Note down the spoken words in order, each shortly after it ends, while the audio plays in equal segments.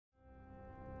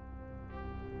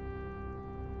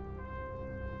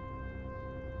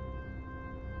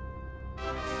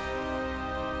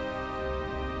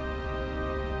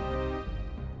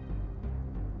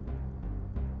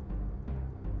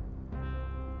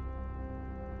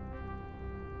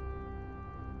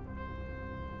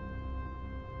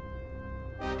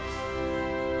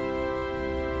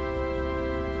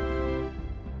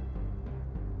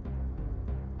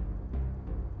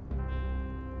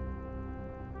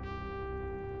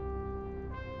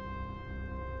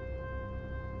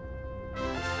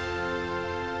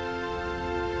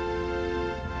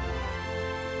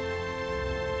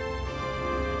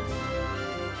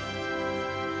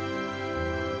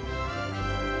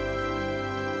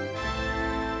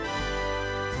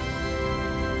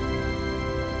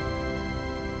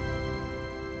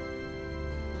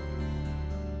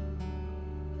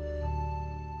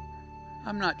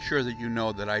I'm not sure that you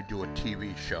know that I do a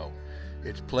TV show.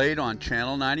 It's played on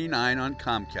Channel 99 on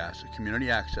Comcast, a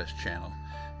community access channel.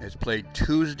 It's played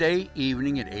Tuesday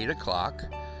evening at 8 o'clock,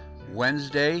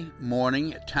 Wednesday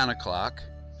morning at 10 o'clock,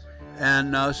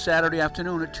 and Saturday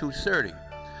afternoon at 2:30.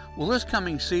 Well, this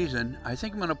coming season, I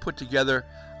think I'm going to put together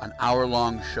an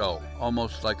hour-long show,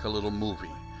 almost like a little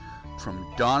movie, from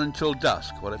dawn until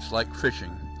dusk, what it's like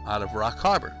fishing out of Rock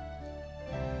Harbor.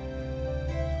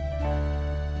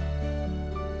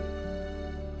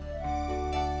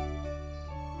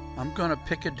 I'm going to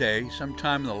pick a day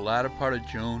sometime in the latter part of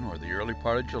June or the early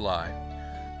part of July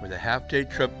where the half-day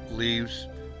trip leaves,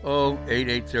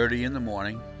 8:30 in the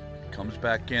morning, comes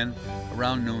back in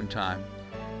around noontime,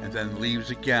 and then leaves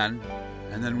again,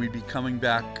 and then we'd be coming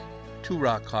back to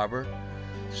Rock Harbor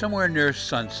somewhere near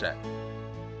sunset.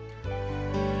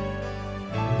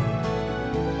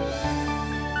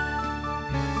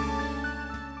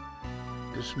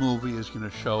 This movie is going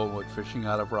to show what fishing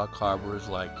out of Rock Harbor is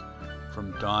like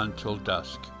from dawn till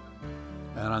dusk.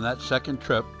 And on that second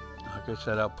trip, like I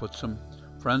said, I'll put some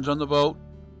friends on the boat,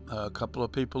 a couple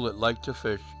of people that like to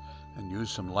fish, and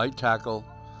use some light tackle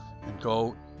and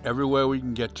go everywhere we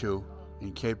can get to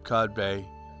in Cape Cod Bay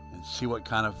and see what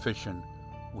kind of fishing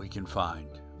we can find.